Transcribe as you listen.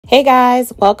Hey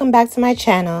guys, welcome back to my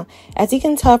channel. As you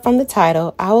can tell from the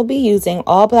title, I will be using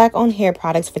all black owned hair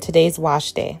products for today's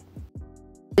wash day.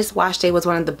 This wash day was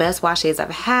one of the best wash days I've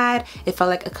had. It felt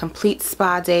like a complete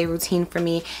spa day routine for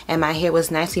me, and my hair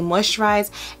was nicely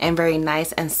moisturized and very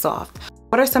nice and soft.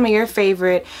 What are some of your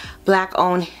favorite black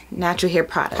owned natural hair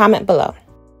products? Comment below.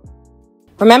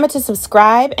 Remember to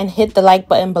subscribe and hit the like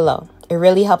button below. It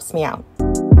really helps me out.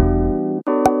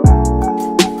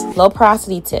 Low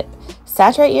porosity tip.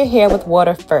 Saturate your hair with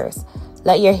water first.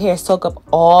 Let your hair soak up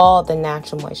all the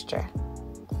natural moisture.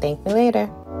 Thank me later.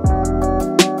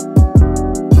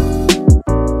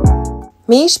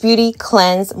 Miche Beauty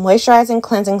Cleanse Moisturizing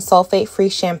Cleansing Sulfate Free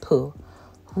Shampoo.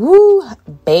 Woo,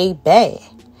 baby.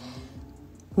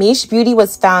 Miche Beauty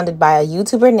was founded by a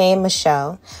YouTuber named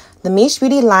Miche. The Miche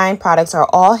Beauty line products are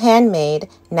all handmade,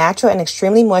 natural, and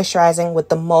extremely moisturizing with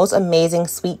the most amazing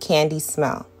sweet candy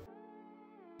smell.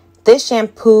 This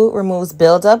shampoo removes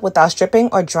buildup without stripping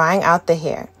or drying out the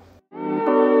hair.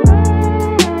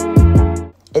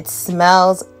 It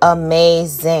smells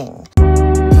amazing.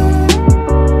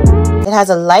 It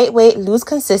has a lightweight, loose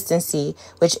consistency,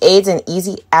 which aids in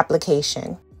easy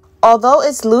application. Although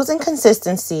it's loose in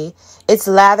consistency, its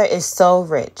lather is so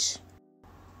rich.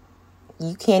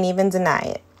 You can't even deny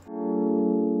it.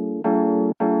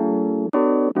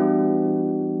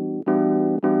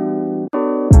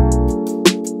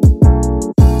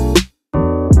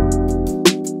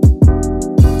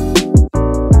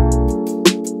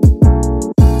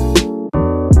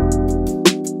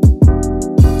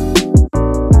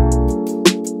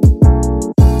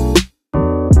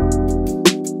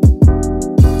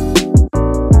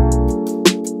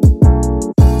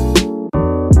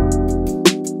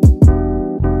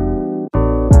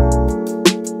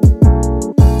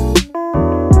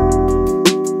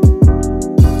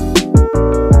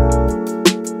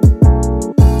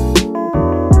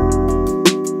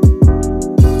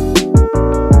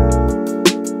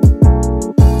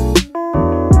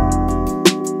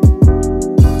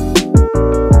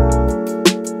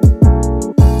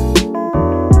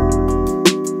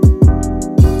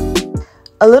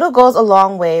 A little goes a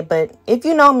long way, but if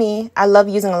you know me, I love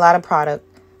using a lot of product.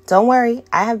 Don't worry,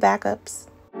 I have backups.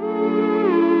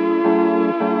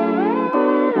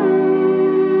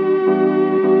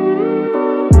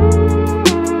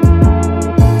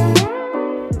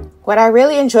 What I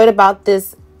really enjoyed about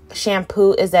this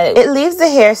shampoo is that it leaves the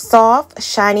hair soft,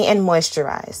 shiny, and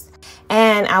moisturized.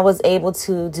 And I was able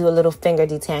to do a little finger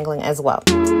detangling as well.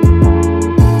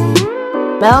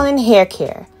 Melanin Hair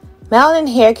Care.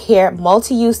 Melanin Hair Care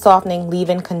Multi-Use Softening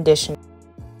Leave-In Conditioner.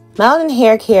 Melanin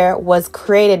Hair Care was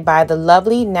created by the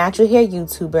lovely natural hair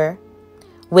YouTuber,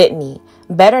 Whitney,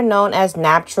 better known as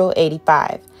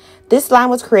Natural85. This line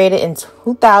was created in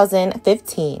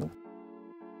 2015.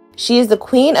 She is the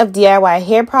queen of DIY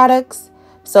hair products,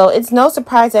 so it's no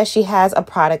surprise that she has a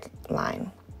product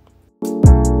line.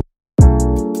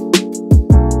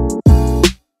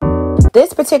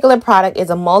 This particular product is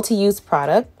a multi-use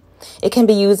product. It can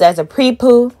be used as a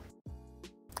pre-poo,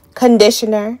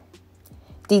 conditioner,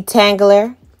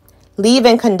 detangler,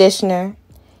 leave-in conditioner,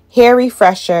 hair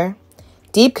refresher,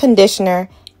 deep conditioner,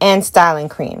 and styling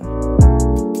cream.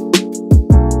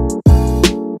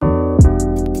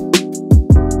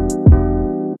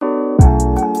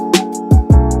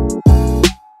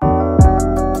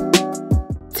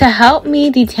 To help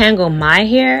me detangle my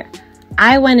hair,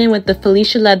 I went in with the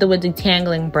Leatherwood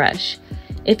detangling brush.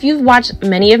 If you've watched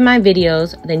many of my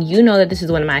videos, then you know that this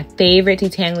is one of my favorite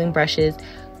detangling brushes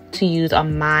to use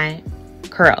on my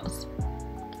curls.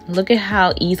 Look at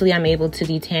how easily I'm able to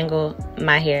detangle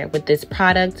my hair with this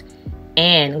product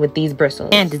and with these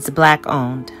bristles. And it's black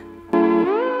owned.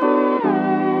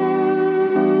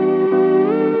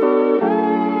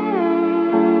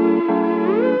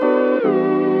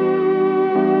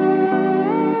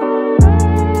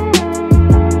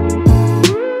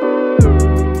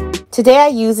 Today I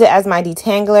use it as my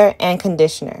detangler and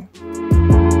conditioner.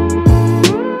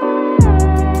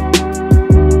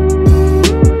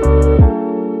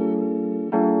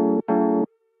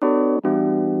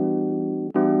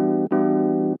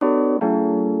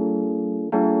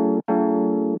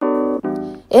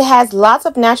 It has lots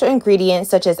of natural ingredients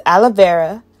such as aloe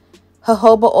vera,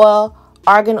 jojoba oil,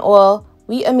 argan oil,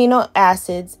 wheat amino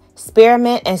acids,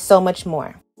 spearmint, and so much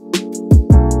more.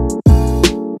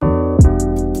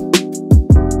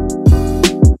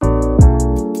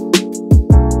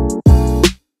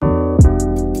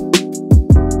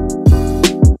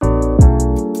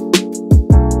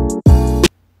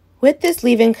 With this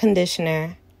leave-in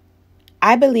conditioner,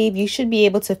 I believe you should be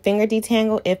able to finger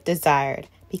detangle if desired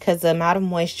because of the amount of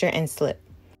moisture and slip.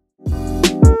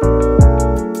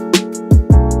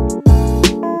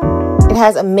 It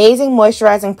has amazing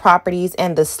moisturizing properties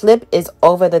and the slip is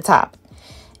over the top.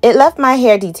 It left my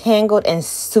hair detangled and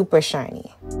super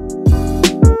shiny.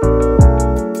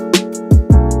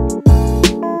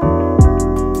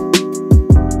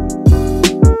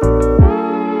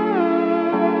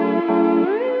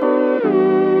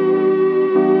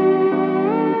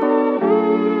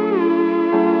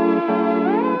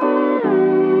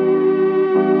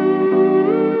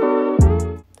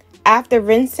 After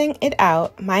rinsing it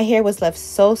out, my hair was left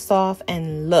so soft,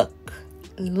 and look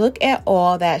at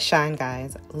all that shine,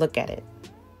 guys. Look at it.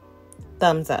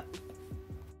 Thumbs up.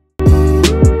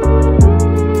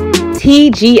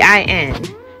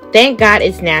 TGIN. Thank God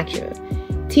it's natural.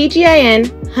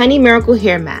 TGIN Honey Miracle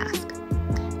Hair Mask.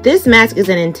 This mask is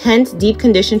an intense deep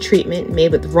condition treatment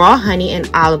made with raw honey and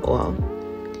olive oil.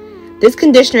 This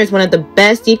conditioner is one of the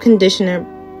best deep conditioner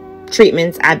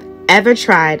treatments I've ever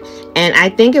tried, and I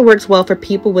think it works well for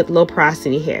people with low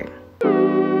porosity hair.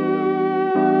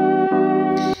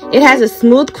 It has a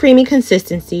smooth, creamy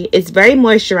consistency, it's very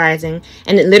moisturizing,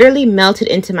 and it literally melted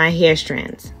into my hair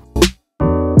strands.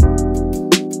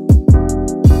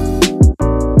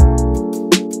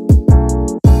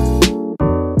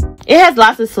 It has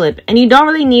lots of slip, and you don't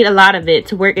really need a lot of it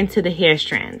to work into the hair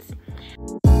strands.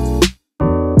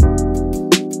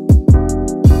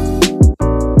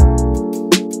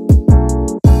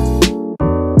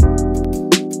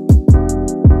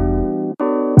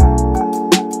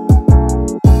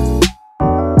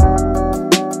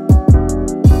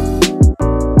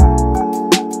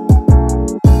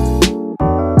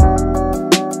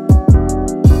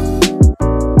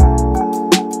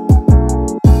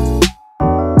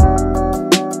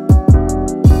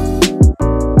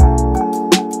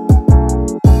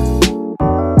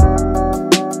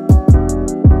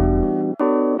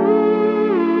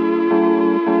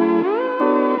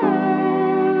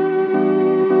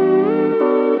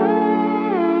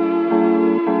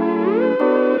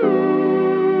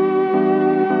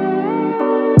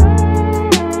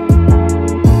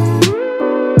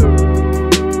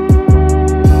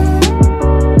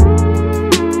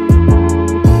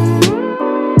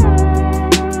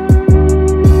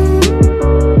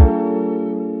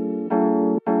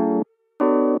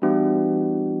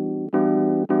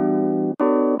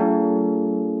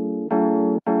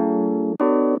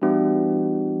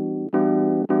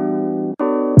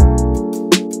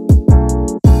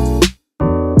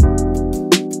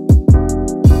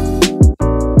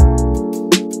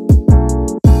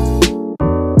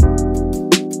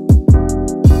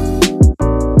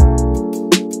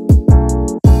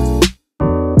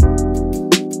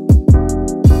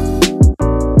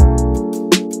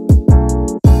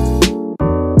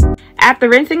 After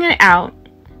rinsing it out,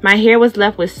 my hair was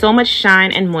left with so much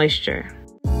shine and moisture.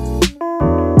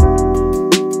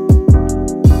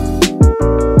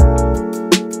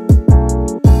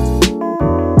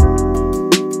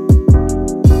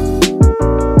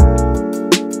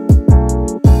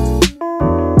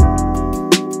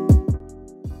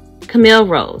 Camille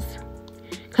Rose.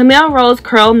 Camille Rose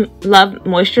Curl Love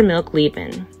Moisture Milk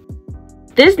Leave-In.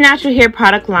 This natural hair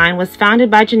product line was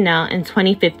founded by Janelle in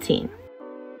 2015.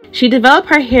 She developed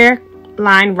her hair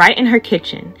line right in her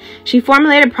kitchen. She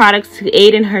formulated products to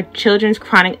aid in her children's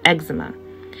chronic eczema.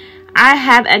 I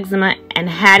have eczema and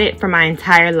had it for my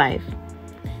entire life.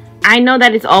 I know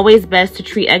that it's always best to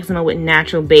treat eczema with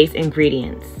natural base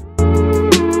ingredients.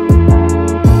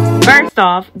 First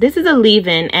off, this is a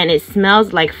leave-in and it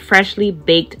smells like freshly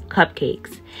baked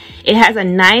cupcakes. It has a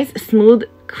nice, smooth,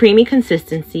 creamy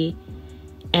consistency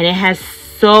and it has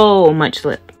so much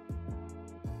slip.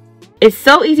 It's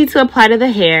so easy to apply to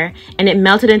the hair and it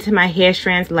melted into my hair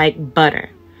strands like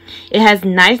butter. It has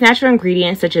nice natural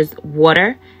ingredients such as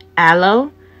water,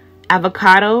 aloe,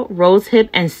 avocado, rosehip,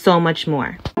 and so much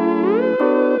more.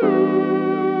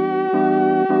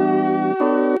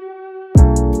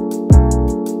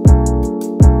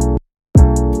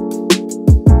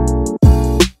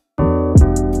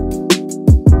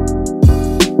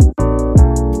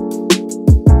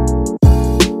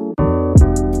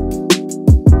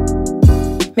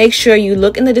 Make sure you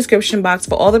look in the description box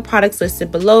for all the products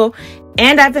listed below,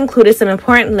 and I've included some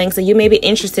important links that you may be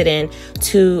interested in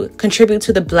to contribute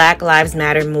to the Black Lives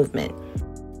Matter movement.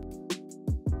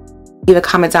 Leave a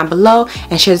comment down below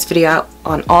and share this video out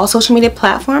on all social media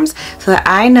platforms so that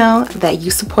I know that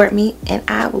you support me and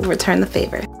I will return the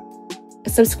favor.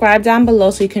 Subscribe down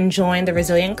below so you can join the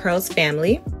Resilient Curls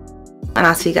family, and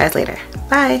I'll see you guys later.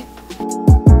 Bye!